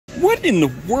What in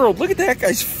the world? Look at that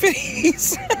guy's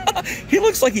face. He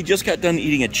looks like he just got done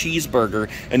eating a cheeseburger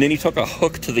and then he took a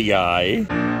hook to the eye.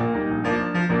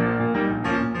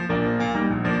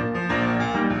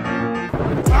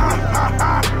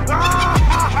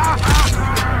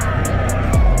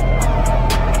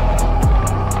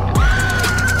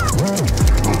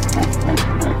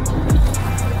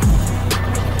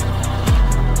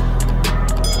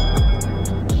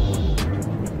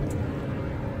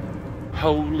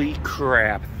 Holy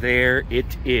crap, there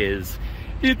it is.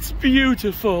 It's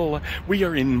beautiful. We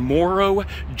are in Morrow,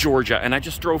 Georgia, and I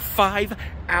just drove 5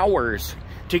 hours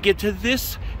to get to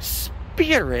this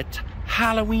Spirit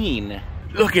Halloween.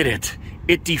 Look at it.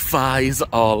 It defies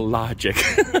all logic.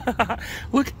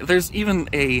 Look, there's even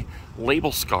a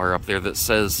label scar up there that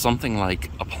says something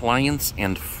like appliance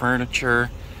and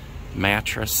furniture,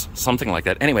 mattress, something like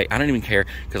that. Anyway, I don't even care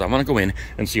because I want to go in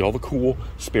and see all the cool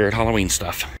Spirit Halloween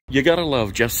stuff. You gotta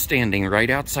love just standing right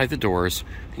outside the doors,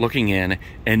 looking in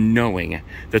and knowing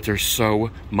that there's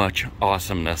so much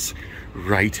awesomeness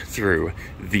right through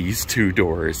these 2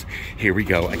 doors. Here we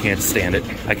go. I can't stand it.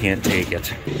 I can't take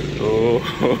it. Oh,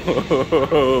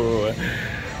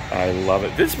 I love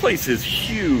it. This place is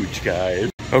huge, guys.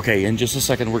 Okay, in just a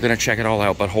second, we're gonna check it all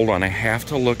out, but hold on. I have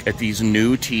to look at these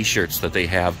new t-shirts that they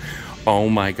have. Oh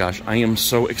my gosh, I am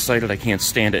so excited. I can't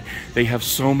stand it. They have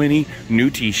so many new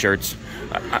t-shirts.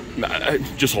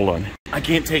 Just hold on. I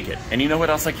can't take it. And you know what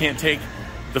else I can't take?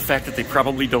 The fact that they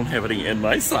probably don't have any in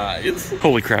my size.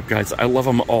 Holy crap, guys. I love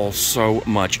them all so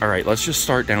much. All right, let's just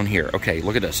start down here. Okay,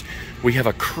 look at this. We have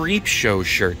a Creep Show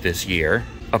shirt this year.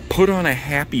 A Put on a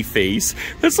Happy Face.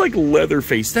 That's like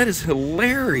Leatherface. That is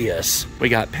hilarious. We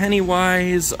got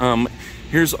Pennywise.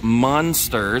 Here's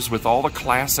Monsters with all the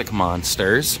classic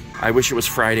monsters. I wish it was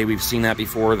Friday. We've seen that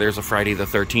before. There's a Friday the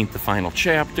 13th, the final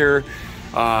chapter.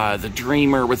 The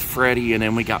Dreamer with Freddy, and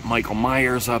then we got Michael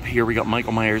Myers up here. We got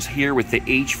Michael Myers here with the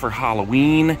H for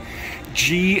Halloween.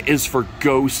 G is for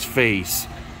Ghostface.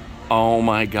 Oh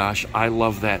my gosh, I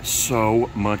love that so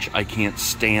much. I can't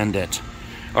stand it.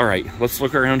 All right, let's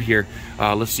look around here.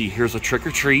 Let's see, here's a Trick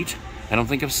or Treat. I don't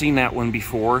think I've seen that one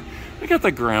before. We got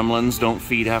the Gremlins, Don't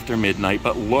Feed After Midnight,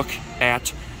 but look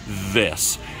at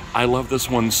this. I love this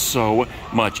one so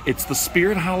much. It's the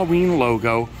Spirit Halloween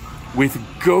logo with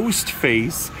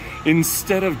Ghostface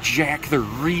instead of Jack the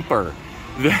Reaper.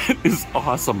 That is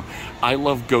awesome. I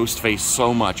love Ghostface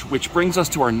so much, which brings us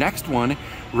to our next one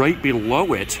right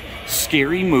below it,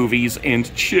 Scary Movies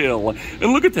and Chill.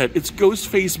 And look at that, it's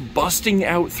Ghostface busting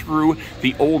out through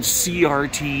the old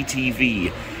CRT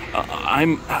TV.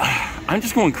 I'm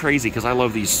just going crazy because I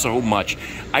love these so much.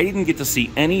 I didn't get to see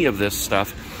any of this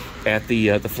stuff at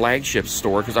the flagship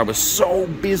store because I was so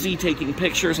busy taking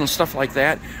pictures and stuff like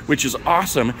that, which is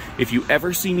awesome. If you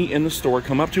ever see me in the store,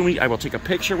 come up to me. I will take a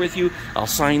picture with you. I'll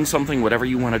sign something, whatever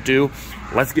you want to do.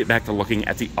 Let's get back to looking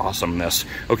at the awesomeness.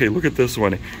 Okay, look at this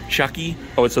one. Chucky.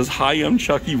 Oh, it says, "Hi, I'm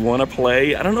Chucky. Wanna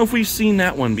play?" I don't know if we've seen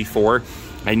that one before.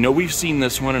 I know we've seen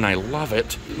this one and I love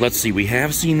it. Let's see, we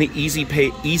have seen the Easy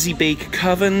Bake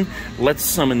Coven. Let's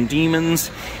Summon Demons.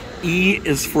 E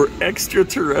is for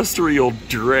Extraterrestrial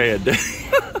Dread.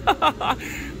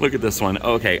 Look at this one.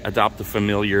 Okay, adopt a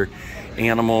familiar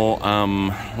animal.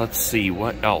 Let's see,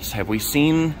 what else? Have we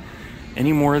seen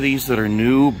any more of these that are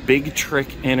new? Big Trick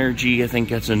Energy, I think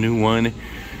that's a new one.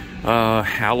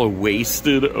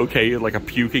 Hallow-Wasted, okay, like a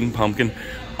puking pumpkin.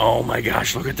 Oh my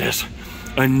gosh, look at this.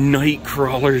 A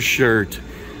Nightcrawler shirt.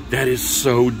 That is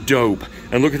so dope.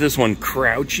 And look at this one,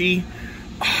 Crouchy.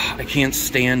 Oh, I can't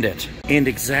stand it. And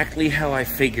exactly how I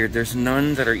figured, there's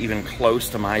none that are even close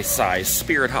to my size.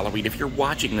 Spirit Halloween, if you're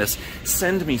watching this,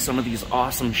 send me some of these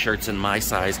awesome shirts in my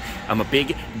size. I'm a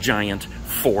big, giant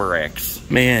 4X.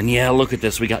 Man, yeah, look at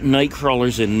this. We got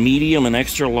Nightcrawlers in medium and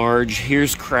extra large.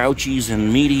 Here's Crouchies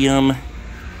in medium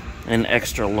and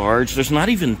extra large. There's not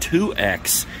even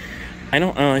 2X.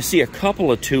 I see a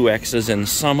couple of 2X's in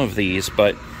some of these,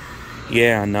 but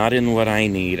yeah, not in what I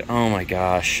need. Oh my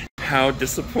gosh. How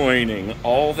disappointing.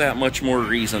 All that much more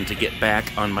reason to get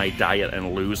back on my diet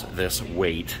and lose this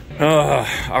weight.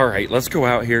 All right, let's go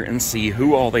out here and see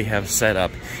who all they have set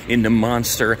up in the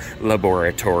Monster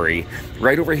Laboratory.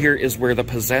 Right over here is where the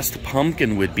possessed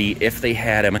pumpkin would be if they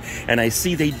had him. And I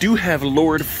see they do have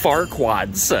Lord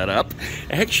Farquaad set up.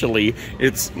 Actually,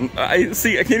 I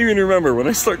can't even remember. When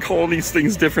I start calling these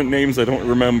things different names, I don't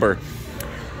remember.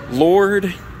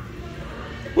 Lord...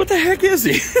 What the heck is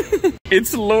he?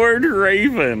 It's Lord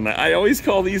Raven. I always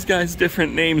call these guys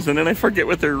different names and then I forget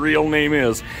what their real name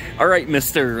is. All right,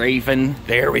 Mr. Raven.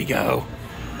 There we go.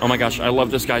 Oh my gosh, I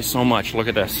love this guy so much. Look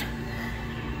at this.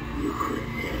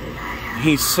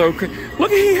 He's so Look,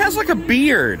 he has like a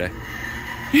beard.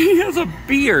 He has a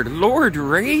beard. Lord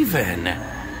Raven.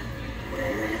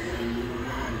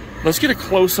 Let's get a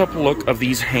close-up look of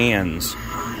these hands.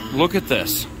 Look at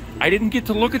this. I didn't get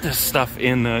to look at this stuff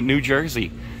in New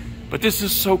Jersey, but this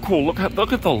is so cool. Look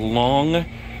at the long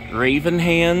Raven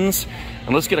hands.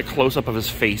 And let's get a close-up of his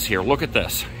face here. Look at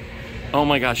this. Oh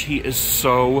my gosh, he is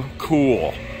so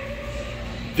cool.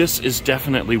 This is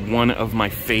definitely one of my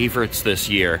favorites this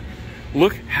year.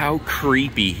 Look how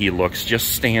creepy he looks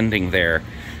just standing there,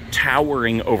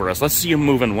 towering over us. Let's see him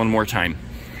moving one more time.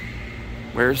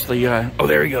 Where's the, oh,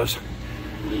 there he goes.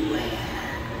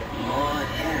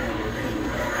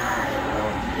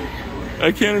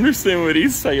 I can't understand what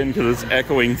he's saying because it's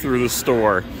echoing through the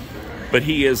store, but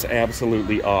he is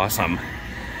absolutely awesome.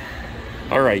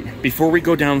 All right, before we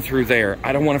go down through there,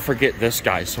 I don't want to forget this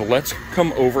guy, so let's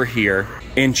come over here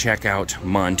and check out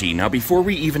Monty. Now, before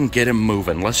we even get him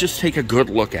moving, let's just take a good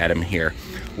look at him here.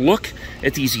 Look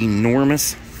at these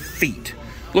enormous feet.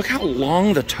 Look how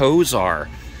long the toes are.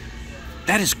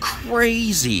 That is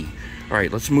crazy. All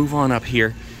right, let's move on up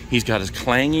here. He's got his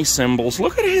clangy cymbals.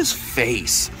 Look at his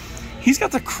face. He's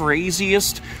got the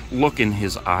craziest look in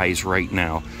his eyes right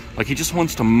now. Like he just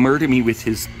wants to murder me with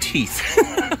his teeth.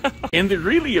 And the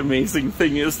really amazing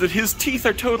thing is that his teeth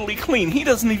are totally clean. He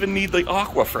doesn't even need the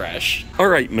Aquafresh. All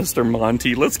right, Mr.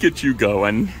 Monty, let's get you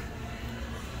going.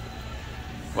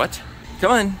 What?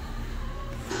 Come on.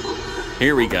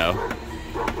 Here we go.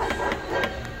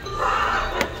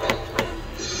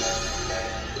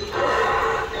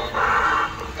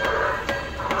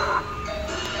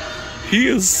 He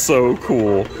is so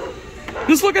cool.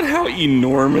 Just look at how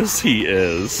enormous he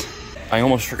is. I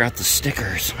almost forgot the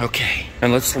stickers. Okay.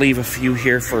 And let's leave a few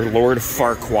here for Lord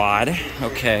Farquaad.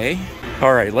 Okay.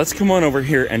 All right, let's come on over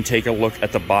here and take a look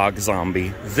at the bog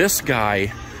zombie. This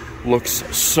guy looks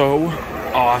so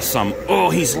awesome. Oh,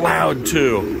 he's loud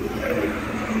too.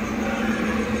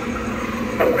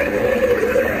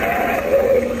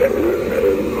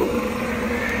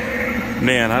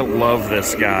 Man, I love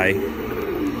this guy.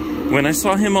 When I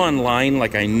saw him online,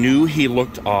 like I knew he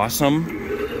looked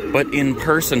awesome, but in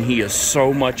person he is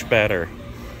so much better.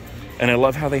 And I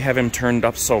love how they have him turned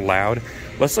up so loud.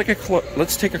 Let's take a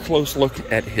close look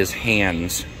at his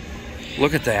hands.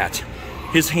 Look at that.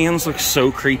 His hands look so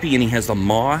creepy, and he has the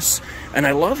moss. And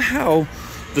I love how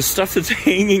the stuff that's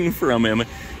hanging from him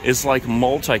is like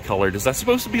multicolored. Is that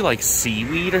supposed to be like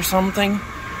seaweed or something?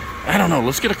 I don't know.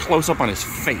 Let's get a close up on his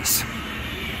face.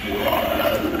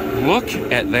 Look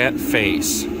at that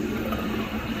face.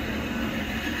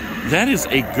 That is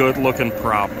a good looking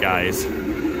prop, guys.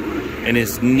 And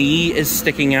his knee is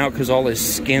sticking out because all his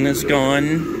skin is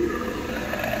gone.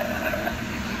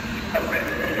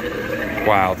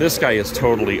 Wow, this guy is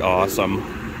totally awesome.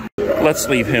 Let's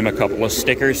leave him a couple of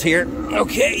stickers here.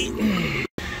 Okay.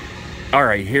 All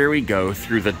right, here we go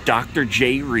through the Dr.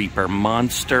 J. Reaper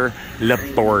Monster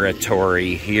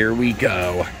Laboratory. Here we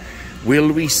go.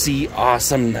 Will we see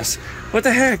awesomeness? What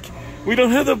the heck? We don't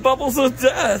have the bubbles of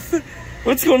death.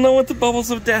 What's going on with the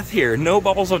bubbles of death here? No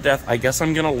bubbles of death. I guess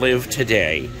I'm gonna live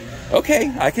today.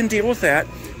 Okay, I can deal with that.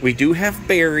 We do have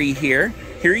Barry here.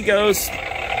 Here he goes.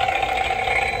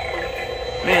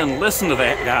 Man, listen to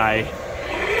that guy.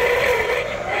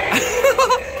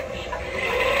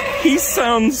 He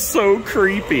sounds so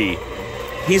creepy.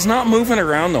 He's not moving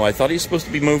around though. I thought he was supposed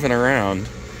to be moving around.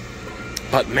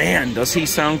 But man, does he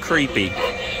sound creepy.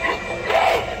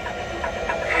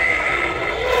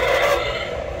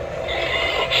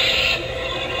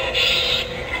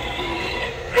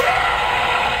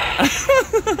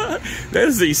 That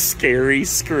is a scary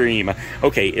scream.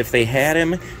 Okay, if they had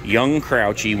him, young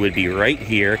Crouchy would be right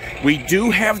here. We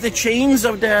do have the chains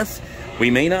of death. We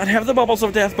may not have the bubbles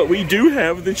of death, but we do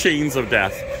have the chains of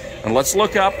death. And let's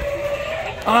look up.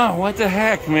 Oh, what the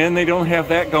heck, man? They don't have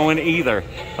that going either.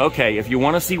 Okay, if you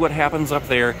want to see what happens up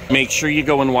there, make sure you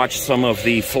go and watch some of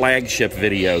the flagship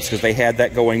videos, because they had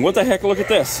that going. What the heck? Look at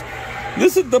this.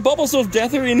 The bubbles of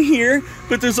death are in here,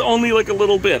 but there's only like a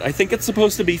little bit. I think it's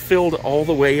supposed to be filled all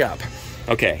the way up.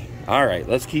 Okay, all right,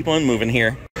 let's keep on moving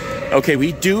here. Okay,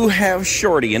 we do have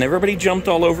Shorty, and everybody jumped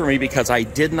all over me because I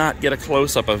did not get a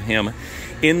close-up of him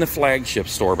in the flagship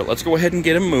store, but let's go ahead and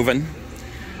get him moving.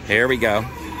 Here we go.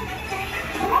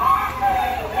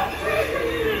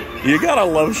 You gotta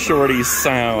love Shorty's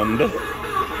sound.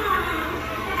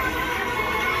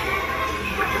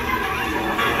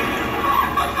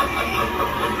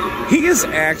 He is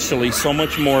actually so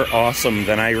much more awesome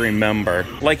than I remember.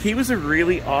 Like, he was a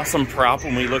really awesome prop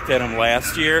when we looked at him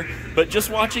last year, but just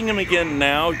watching him again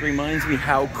now reminds me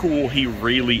how cool he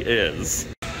really is.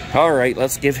 All right,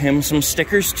 let's give him some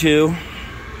stickers too.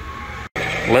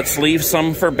 Let's leave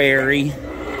some for Barry.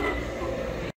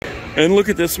 And look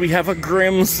at this, we have a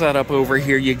Grimm setup over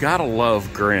here. You gotta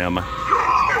love Grimm. Your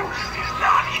host is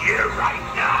not here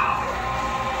right now.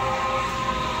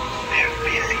 They're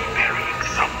busy burying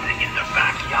something in the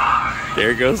backyard.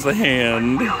 There goes the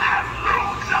hand. We'll have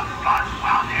loads of fun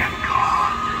while they're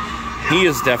gone. He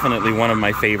is definitely one of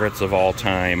my favorites of all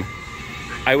time.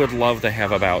 I would love to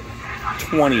have about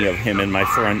 20 of him in my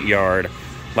front yard,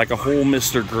 like a whole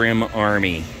Mr. Grimm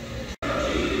army.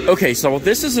 Okay, so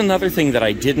this is another thing that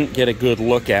I didn't get a good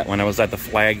look at when I was at the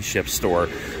flagship store.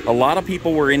 A lot of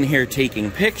people were in here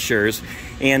taking pictures,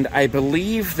 and I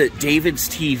believe that David's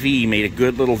TV made a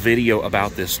good little video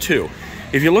about this too.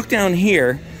 If you look down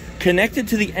here, connected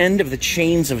to the end of the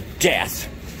chains of death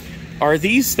are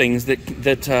these things that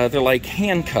they're like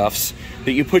handcuffs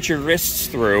that you put your wrists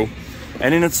through,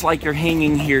 and then it's like you're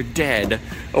hanging here dead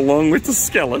along with the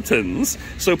skeletons.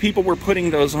 So people were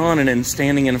putting those on and then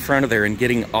standing in front of there and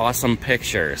getting awesome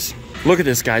pictures. Look at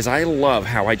this, guys. I love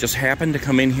how I just happened to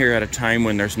come in here at a time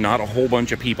when there's not a whole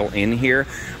bunch of people in here.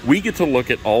 We get to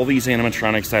look at all these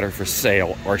animatronics that are for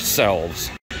sale ourselves.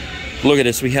 Look at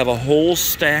this. We have a whole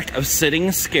stack of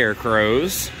sitting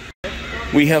scarecrows.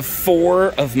 We have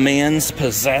 4 of man's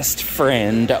possessed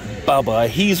friend, Bubba.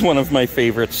 He's one of my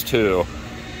favorites too.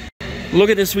 Look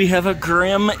at this, we have a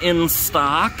Grimm in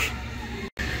stock.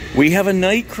 We have a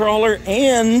Nightcrawler,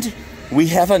 and we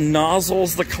have a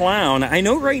Nozzles the Clown. I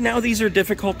know right now these are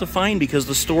difficult to find because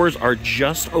the stores are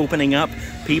just opening up.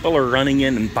 People are running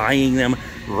in and buying them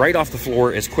right off the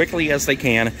floor as quickly as they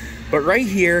can. But right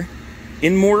here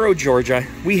in Morrow, Georgia,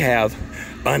 we have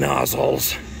a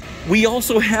Nozzles. We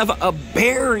also have a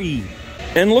Barry.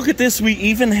 And look at this, we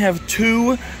even have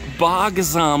 2 Bog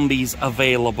Zombies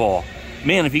available.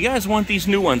 Man, if you guys want these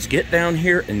new ones, get down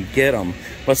here and get them.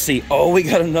 Let's see. Oh, we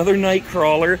got another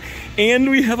Nightcrawler, and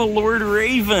we have a Lord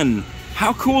Raven.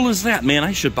 How cool is that, man?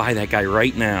 I should buy that guy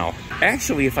right now.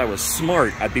 Actually, if I was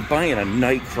smart, I'd be buying a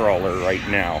Nightcrawler right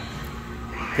now,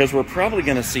 because we're probably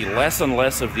going to see less and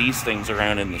less of these things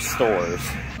around in the stores.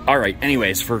 All right,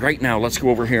 anyways, for right now, let's go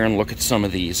over here and look at some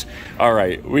of these. All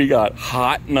right, we got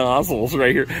hot Nozzles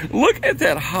right here. Look at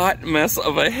that hot mess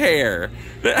of a hair.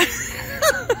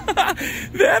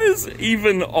 That is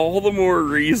even all the more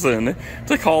reason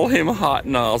to call him Hot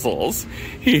Nozzles.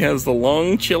 He has the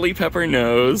long chili pepper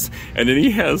nose, and then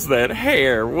he has that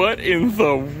hair. What in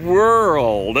the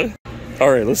world?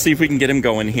 All right, let's see if we can get him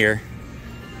going here.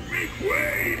 Make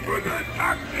way for the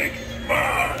toxic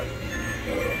fog.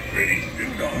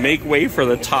 Make way for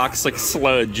the toxic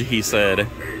sludge, he said.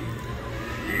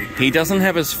 He doesn't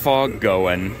have his fog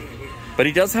going, but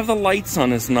he does have the lights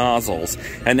on his nozzles,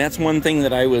 and that's one thing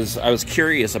that I was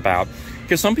curious about,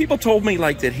 because some people told me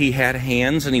like that he had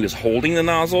hands and he was holding the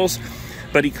nozzles,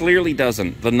 but he clearly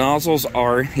doesn't. The nozzles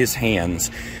are his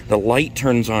hands. The light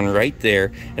turns on right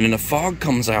there, and then the fog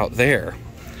comes out there.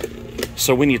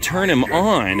 So when you turn him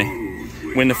on,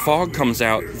 when the fog comes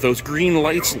out, those green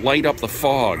lights light up the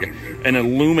fog and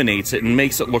illuminates it and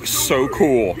makes it look so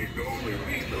cool.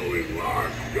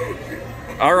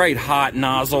 All right, Hot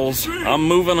Nozzles, I'm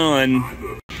moving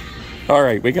on. All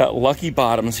right, we got Lucky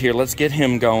Bottoms here. Let's get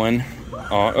him going.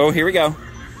 Oh, here we go.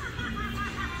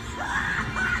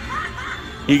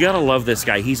 You gotta love this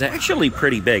guy. He's actually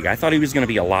pretty big. I thought he was gonna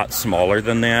be a lot smaller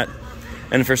than that.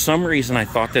 And for some reason, I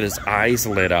thought that his eyes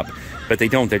lit up, but they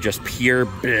don't. They're just pure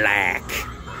black.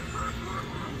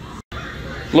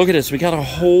 Look at this. We got a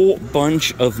whole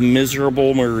bunch of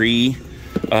Miserable Marie.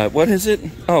 What is it?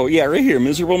 Oh, yeah, right here,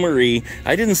 Miserable Marie.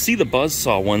 I didn't see the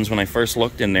Buzzsaw ones when I first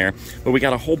looked in there, but we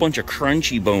got a whole bunch of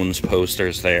Crunchy Bones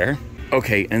posters there.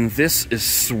 Okay, and this is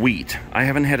sweet. I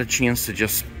haven't had a chance to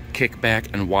just kick back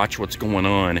and watch what's going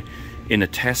on in the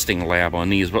testing lab on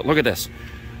these, but look at this.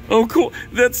 Oh, cool.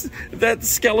 That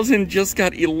skeleton just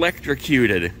got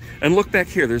electrocuted. And look back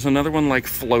here. There's another one, like,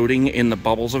 floating in the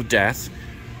bubbles of death.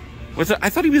 I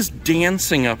thought he was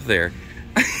dancing up there.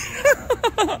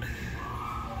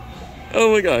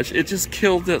 Oh, my gosh. It just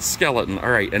killed that skeleton. All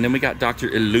right, and then we got Dr.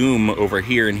 Illume over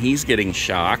here, and he's getting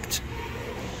shocked.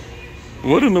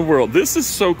 What in the world? This is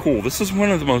so cool. This is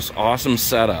one of the most awesome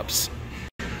setups.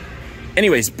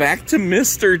 Anyways, back to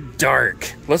Mr.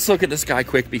 Dark. Let's look at this guy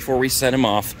quick before we set him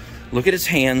off. Look at his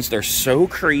hands. They're so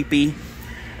creepy.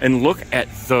 And look at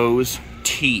those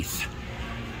teeth.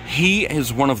 He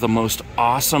is one of the most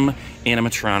awesome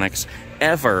animatronics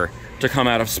ever to come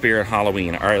out of Spirit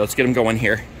Halloween. All right, let's get him going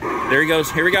here. There he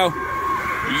goes. Here we go.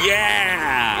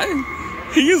 Yeah!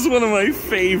 He is one of my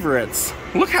favorites.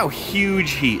 Look how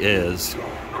huge he is.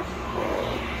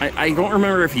 I don't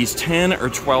remember if he's 10 or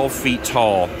 12 feet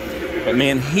tall. But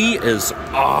man, he is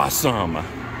awesome.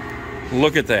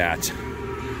 Look at that.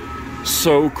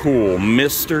 So cool.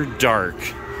 Mr. Dark.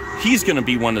 He's going to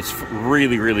be one that's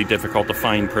really, really difficult to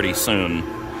find pretty soon.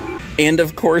 And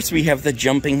of course, we have the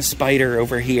jumping spider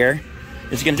over here.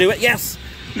 Is he going to do it? Yes!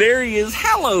 There he is.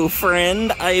 Hello,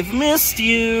 friend. I've missed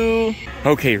you.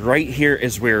 Okay, right here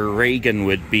is where Reagan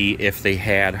would be if they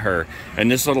had her. And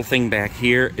this little thing back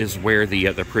here is where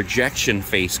the projection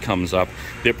face comes up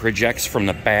that projects from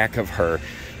the back of her.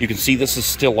 You can see this is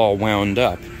still all wound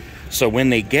up. So when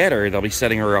they get her, they'll be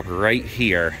setting her up right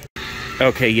here.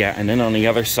 Okay, yeah, and then on the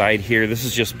other side here, this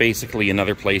is just basically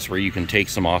another place where you can take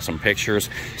some awesome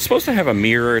pictures. It's supposed to have a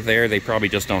mirror there. They probably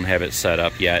just don't have it set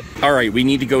up yet. All right, we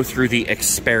need to go through the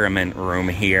experiment room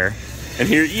here. And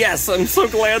here, yes, I'm so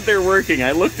glad they're working.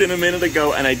 I looked in a minute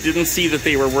ago and I didn't see that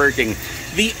they were working.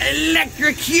 The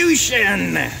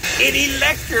electrocution! It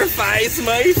electrifies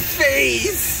my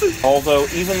face! Although,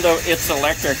 even though it's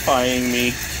electrifying me,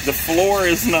 the floor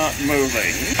is not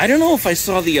moving. I don't know if I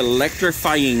saw the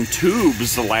electrifying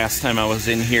tubes the last time I was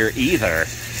in here either.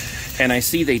 And I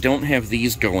see they don't have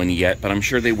these going yet, but I'm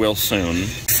sure they will soon.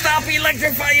 Stop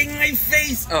electrifying my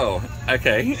face! Oh,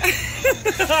 okay.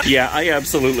 Yeah, I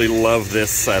absolutely love this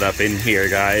setup in here,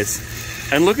 guys.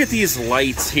 And look at these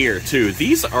lights here, too.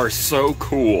 These are so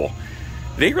cool.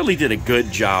 They really did a good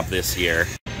job this year.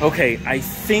 Okay, I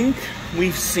think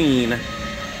we've seen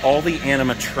all the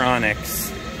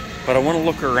animatronics, but I want to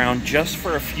look around just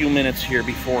for a few minutes here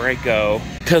before I go,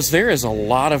 because there is a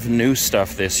lot of new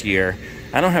stuff this year.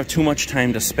 I don't have too much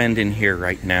time to spend in here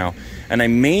right now, and I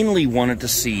mainly wanted to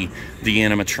see the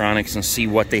animatronics and see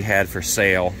what they had for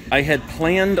sale. I had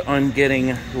planned on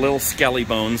getting little Skelly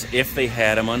Bones if they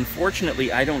had them.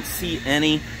 Unfortunately, I don't see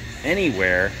any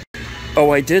anywhere.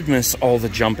 Oh, I did miss all the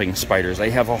jumping spiders. I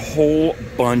have a whole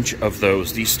bunch of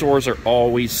those. These stores are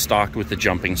always stocked with the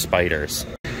jumping spiders.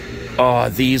 Oh,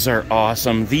 these are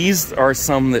awesome. These are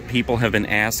some that people have been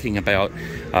asking about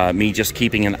me just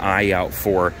keeping an eye out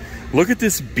for. Look at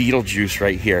this Beetlejuice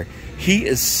right here. He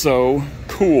is so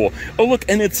cool. Oh, look,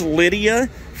 and it's Lydia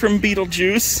from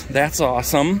Beetlejuice. That's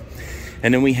awesome.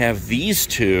 And then we have these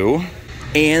two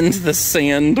and the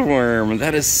Sandworm.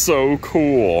 That is so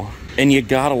cool. And you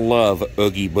gotta love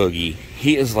Oogie Boogie.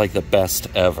 He is like the best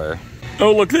ever.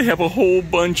 Oh, look, they have a whole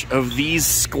bunch of these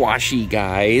squashy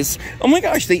guys. Oh my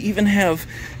gosh, they even have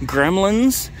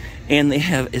gremlins. And they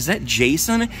have, is that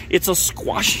Jason? It's a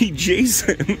squashy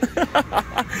Jason.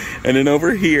 And then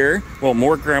over here, well,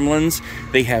 more gremlins.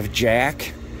 They have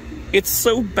Jack. It's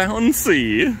so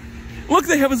bouncy. Look,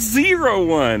 they have a Zero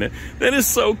one. That is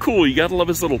so cool. You gotta love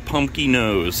his little pumpkin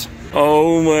nose.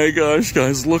 Oh my gosh,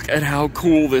 guys, look at how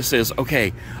cool this is.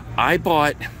 Okay, I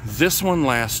bought this one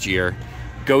last year,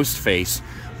 Ghostface,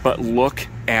 but look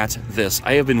at this.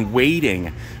 I have been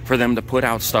waiting for them to put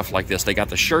out stuff like this. They got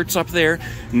the shirts up there.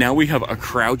 Now we have a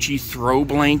Crouchy throw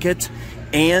blanket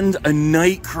and a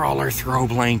Nightcrawler throw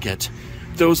blanket.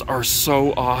 Those are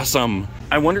so awesome.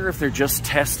 I wonder if they're just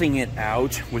testing it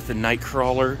out with the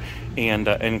Nightcrawler and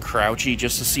Crouchy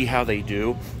just to see how they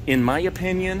do. In my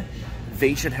opinion,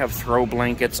 they should have throw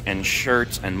blankets and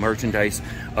shirts and merchandise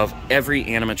of every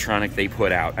animatronic they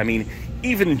put out. I mean,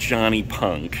 even Johnny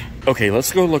Punk. Okay,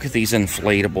 let's go look at these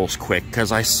inflatables quick,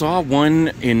 because I saw one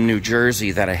in New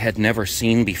Jersey that I had never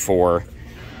seen before.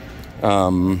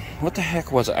 What the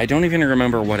heck was it? I don't even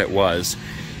remember what it was.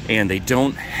 And they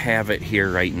don't have it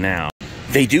here right now.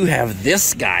 They do have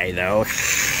this guy, though.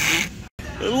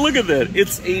 Look at that.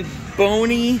 It's a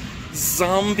bony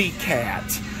zombie cat.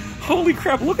 Holy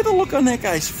crap, look at the look on that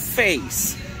guy's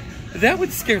face. That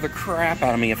would scare the crap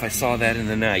out of me if I saw that in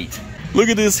the night. Look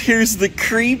at this, here's the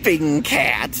creeping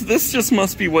cat. This just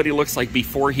must be what he looks like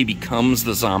before he becomes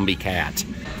the zombie cat.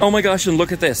 Oh my gosh, and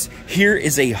look at this. Here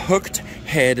is a hooked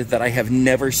head that I have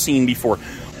never seen before.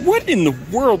 What in the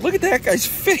world? Look at that guy's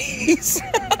face.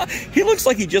 He looks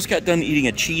like he just got done eating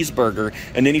a cheeseburger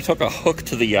and then he took a hook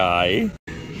to the eye.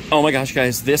 Oh my gosh,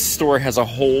 guys, this store has a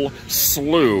whole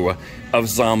slew of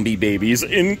zombie babies,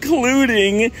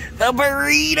 including the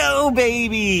Burrito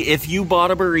Baby. If you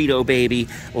bought a Burrito Baby,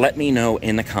 let me know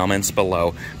in the comments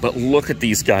below. But look at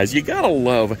these guys. You gotta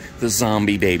love the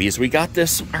zombie babies. We got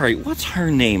this, all right, what's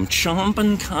her name?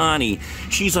 Chompin' Connie.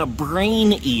 She's a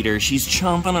brain eater. She's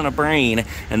chomping on a brain,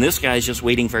 and this guy's just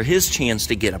waiting for his chance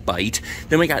to get a bite.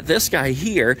 Then we got this guy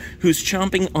here who's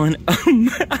chomping on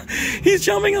he's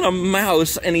chomping on a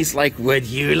mouse, and he's like, would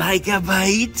you like a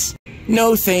bite?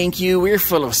 No, thank you. We're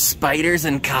full of spiders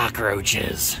and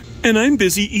cockroaches. And I'm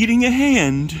busy eating a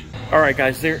hand. All right,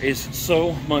 guys, there is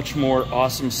so much more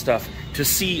awesome stuff to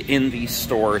see in these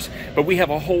stores, but we have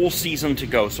a whole season to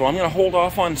go, so I'm going to hold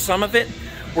off on some of it.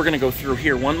 We're gonna go through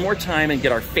here one more time and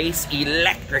get our face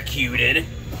electrocuted.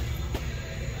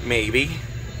 Maybe.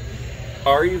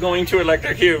 Are you going to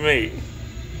electrocute me?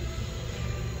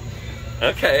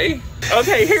 Okay.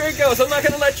 Okay, here it goes. I'm not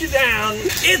gonna let you down.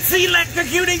 It's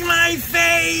electrocuting my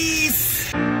face!